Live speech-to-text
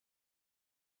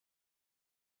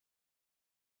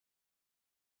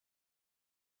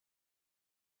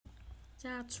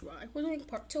That's right, we're doing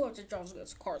part 2 of the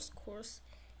JavaScript crash course.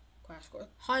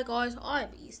 Hi guys, I'm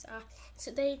Isa.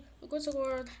 Today we're going to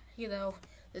learn,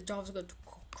 the JavaScript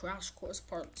crash course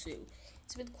part 2.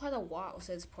 It's been quite a while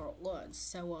since part 1,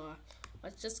 so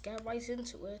let's just get right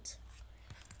into it.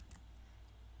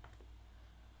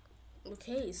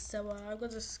 Okay, so I'm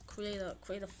going to create a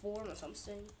form or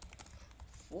something.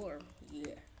 Form,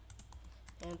 yeah.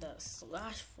 And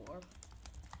slash form.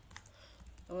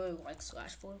 I really like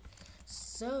slash form.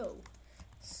 So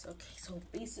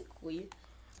basically,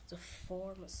 the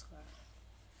form is slash.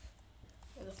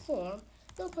 In the form,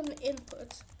 they'll put an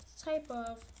input type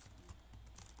of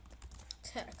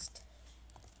text.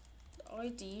 The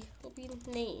ID will be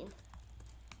name.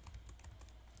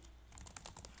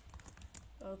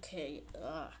 Okay,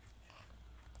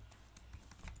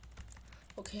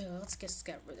 let's just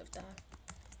get rid of that.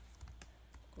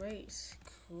 Great,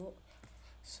 cool.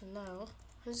 So now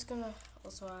I'm just gonna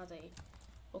also add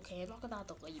I'm not gonna add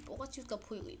the label. Let's use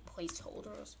completely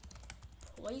placeholders.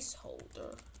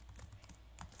 Placeholder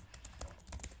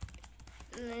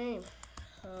name.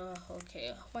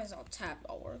 Okay, why is our tab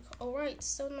not work? Alright,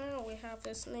 so now we have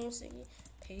this name thingy.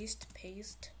 Paste.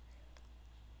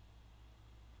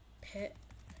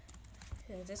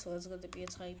 This one's going to be a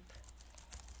type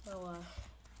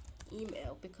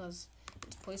email, because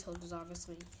its placeholder is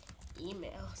obviously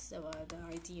email, so the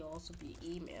ID will also be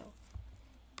email.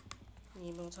 The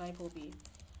email type will be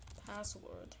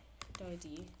password. The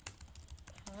ID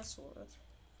password.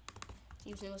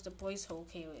 Using as the placeholder.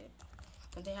 Okay,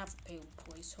 and they have to pay a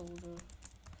placeholder.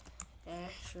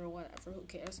 Sure, whatever, who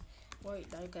cares? Right,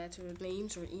 now you can enter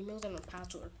names or emails and a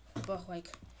password. But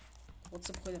what's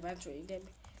the point of entering them?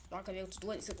 Not gonna be able to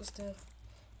do it with stuff.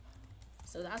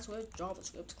 So that's where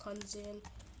JavaScript comes in.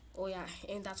 Oh yeah,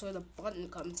 and that's where the button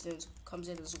comes in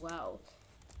as well.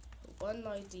 Button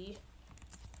ID,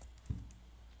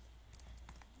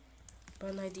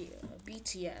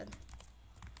 btn.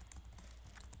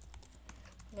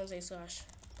 I'm gonna say slash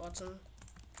button.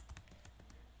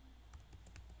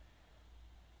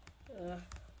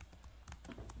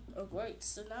 Oh great!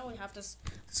 So now we have this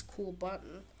cool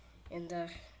button, and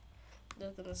they're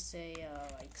gonna say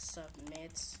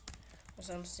submit or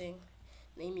something.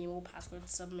 Name, email, password,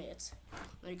 submit.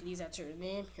 Now you can use that to your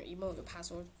name, your email, your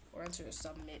password, or enter your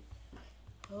submit.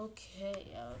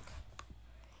 Okay.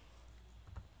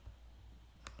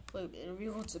 Wait a minute, it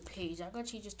reloads the page. I'm gonna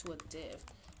change this to a div.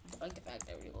 I like the fact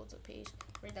that it reloads the page.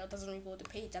 Right now it doesn't reload the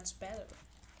page. That's better.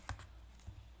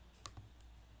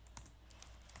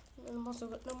 And I'm also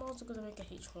gonna make a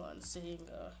H1 saying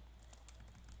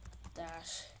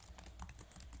dash,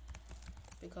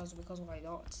 because why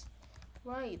not?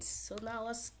 Right, so now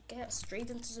let's get straight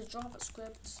into the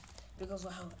JavaScript, because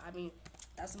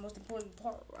that's the most important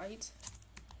part, right?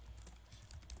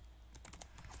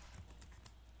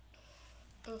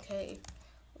 Okay,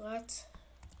 let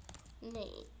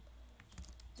name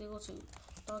is equal to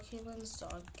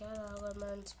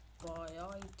documents.getElement by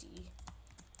ID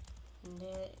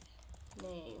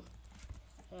name.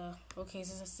 Okay,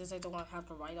 since I don't want to have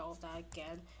to write all of that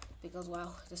again, because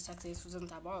this text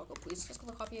doesn't have autocomplete, so just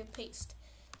gonna copy and paste.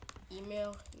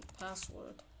 Email and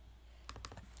password.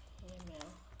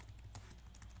 Email.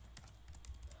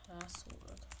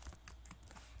 Password.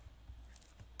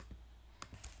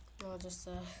 No, just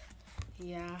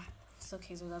yeah. It's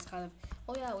okay, so that's kind of.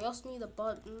 Oh yeah, we also need a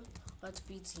button. Let's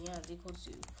btn equal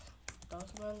to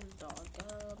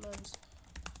document.getElements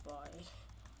by.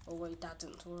 Oh wait, that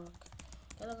didn't work.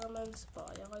 GetElements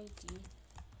by ID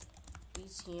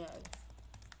btn.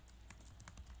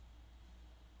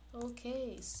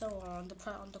 Okay, so on the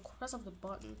press of the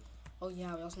button. Oh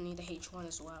yeah, we also need the H1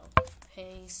 as well.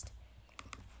 Paste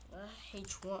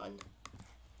H1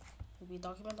 will be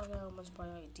document.getElements by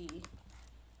ID.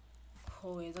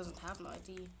 Oh, it doesn't have an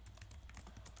ID.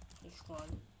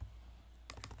 H1.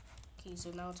 Okay,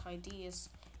 so now its ID is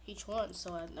H1,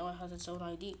 so now it has its own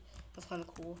ID. That's kind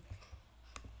of cool.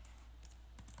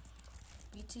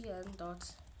 btn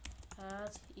dot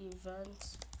add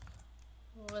event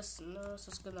listener, so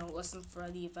it's gonna listen for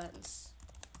the events.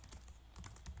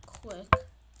 Click.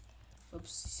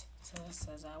 Oops, it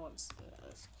says I want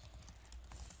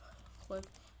click.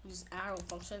 Use arrow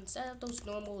function instead of those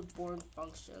normal boring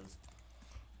functions.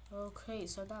 Okay,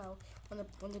 so now when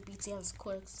the btn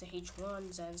clicks the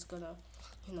H1, then it's gonna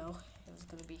it's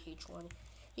gonna be H1.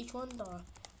 H1 dot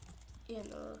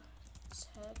inner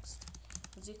text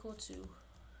is equal to,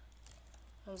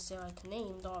 let's say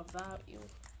name dot value.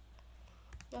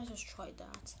 Let's just try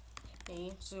that.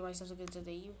 Name, so write something into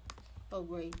the name. Oh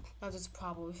great, now there's a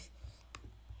problem.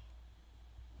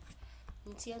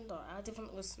 btn dot add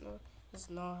different listener It's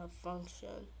not a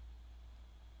function.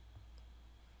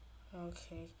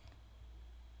 Okay.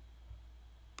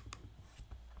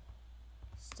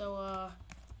 So I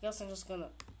guess I'm just gonna.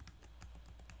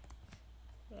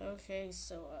 Okay,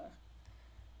 so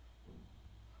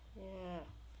yeah.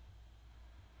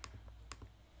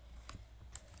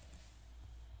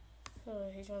 So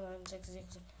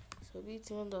so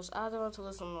between those I don't want to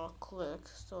listen or click,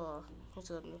 so it's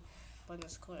a button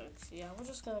is clicks. Yeah, we're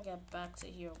just gonna get back to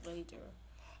here later.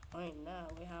 Right now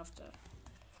we have to.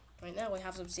 Right now we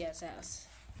have some CSS.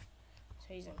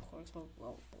 So using quirks,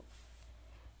 well.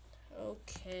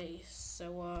 Okay,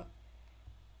 so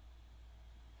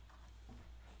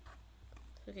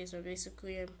okay, so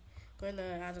basically I'm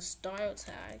gonna add a style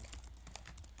tag.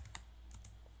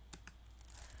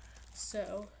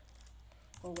 So,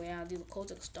 oh wait, I'll do the code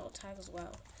to the style tag as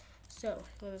well. So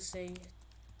I'm gonna say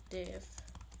div.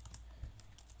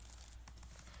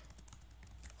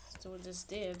 So in this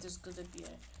div, there's gonna be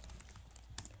a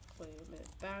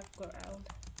background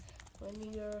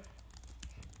linear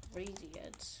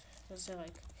radius. Let's say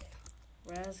like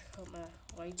red,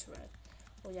 light red.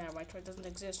 Oh yeah, light red doesn't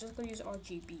exist. Just gonna use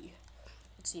RGB.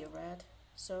 Let's see a red.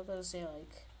 So I'm gonna say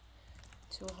like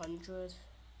 200.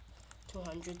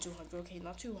 Okay,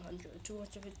 not 200,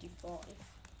 255.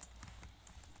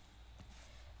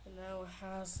 And now it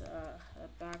has a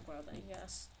background, I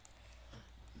guess.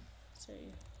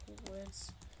 Say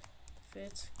width,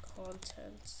 fit,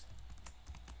 content,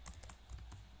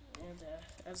 and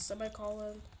a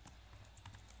semicolon,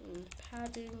 and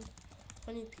padding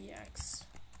 20px,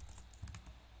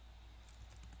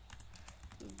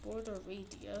 and border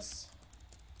radius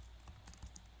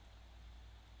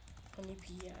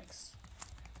 20px.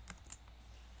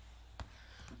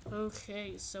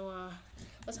 Okay, so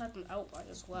let's have an outline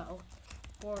as well.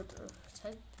 Border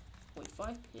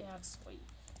 5px,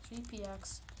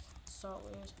 3px,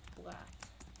 solid black.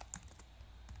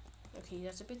 Okay,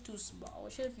 that's a bit too small. I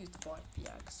should have used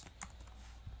 5px.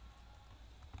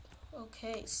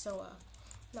 Okay, so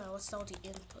now let's start the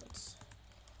inputs.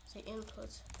 Say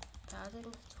input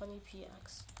padding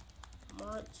 20px,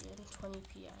 margin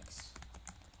 20px.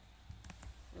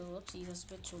 Oh, whoopsie, that's a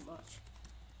bit too much.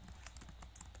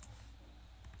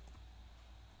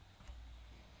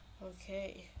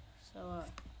 Okay, so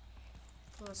I'm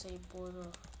gonna say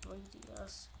border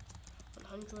radius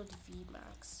 100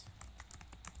 Vmax.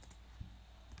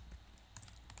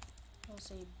 I'll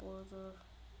say border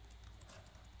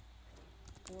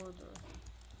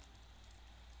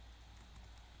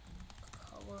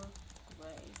color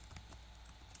gray.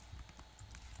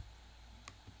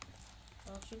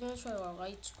 I'm actually gonna try a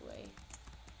light gray.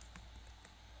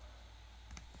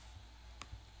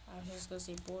 I'm just gonna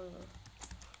say border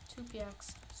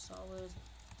 2px solid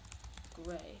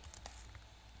gray.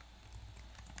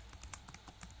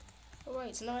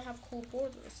 Alright, so now I have cool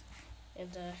borders.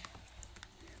 And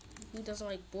who doesn't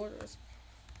like borders?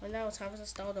 Right now it's time to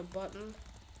start a button.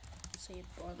 Say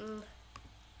button.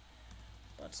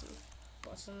 There's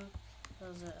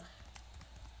a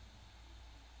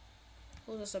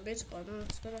there's a bit button.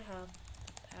 It's gonna have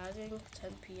padding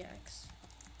 10px.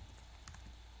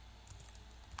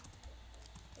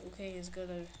 Okay, it's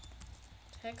gonna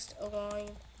text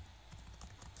align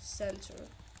center.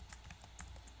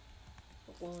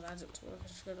 Well, that doesn't work. I'm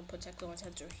just gonna put text align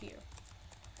center here.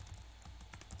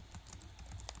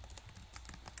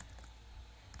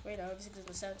 Right now, everything's in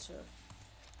the center.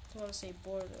 I want to say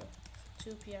border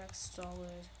 2px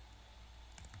solid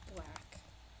black.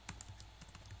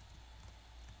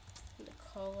 And the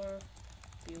color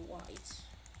be white.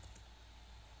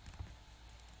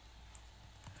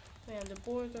 And the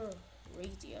border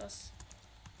radius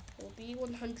will be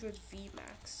 100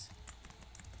 Vmax.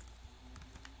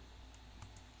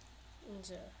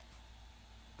 And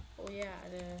oh yeah,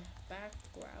 the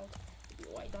background will be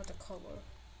white, not the color.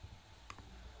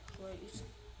 Great.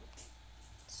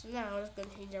 So now I'm just going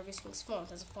to change everything's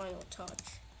font as a final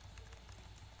touch.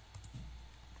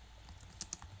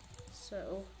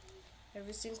 So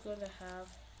everything's going to have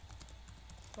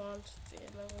font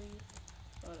family,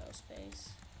 no space.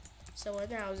 So right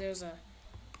now it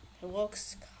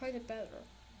looks kind of better.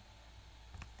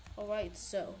 Alright,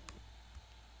 so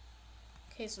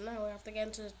okay, so now we have to get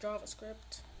into the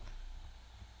JavaScript.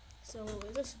 So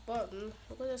with this button,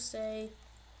 we're going to say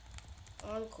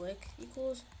on click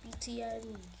equals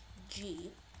btng.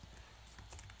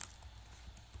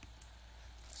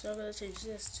 So I'm going to change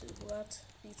this to what?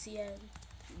 btng.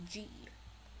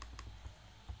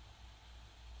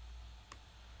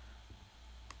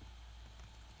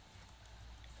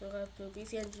 So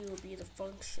btng will be the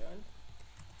function.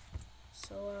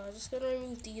 So I'm just going to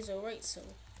remove these. Alright, so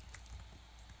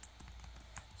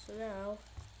So now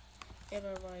if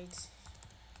I write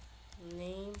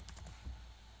name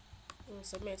and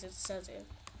submit, it says it.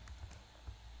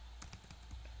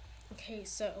 Okay,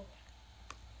 so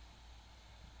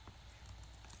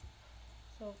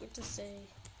I'm going to say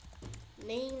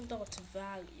name dot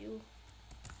value.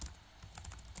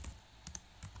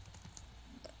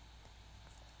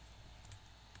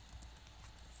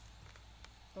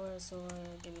 Alright, so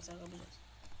give me a second.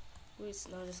 Wait,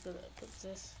 so now I'm just gonna put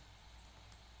this.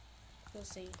 I'm gonna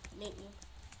say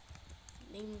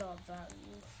name dot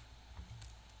value.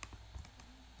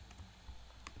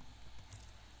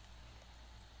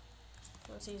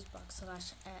 I'm gonna use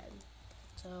 \n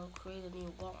to create a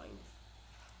new line.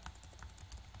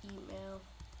 Email,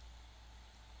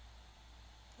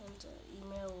 and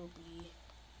email will be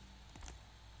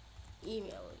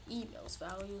email's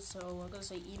value. So I'm gonna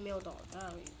say email dot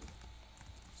value.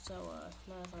 So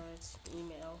now if I write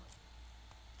email,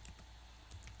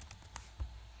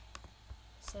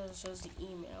 so it shows the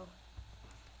email,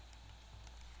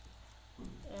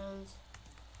 and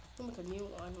I'm gonna make a new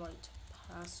one, write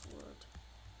password.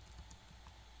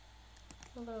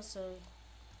 I'm gonna say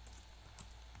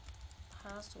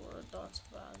password dot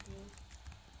value.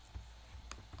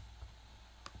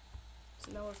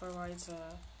 So now if I write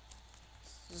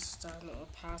just a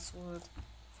password,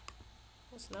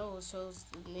 so now it shows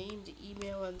the name, the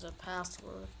email, and the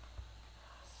password.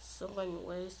 So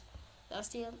anyways, that's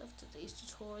the end of today's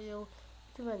tutorial.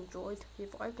 If you enjoyed,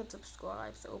 leave a like and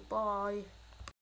subscribe. So bye.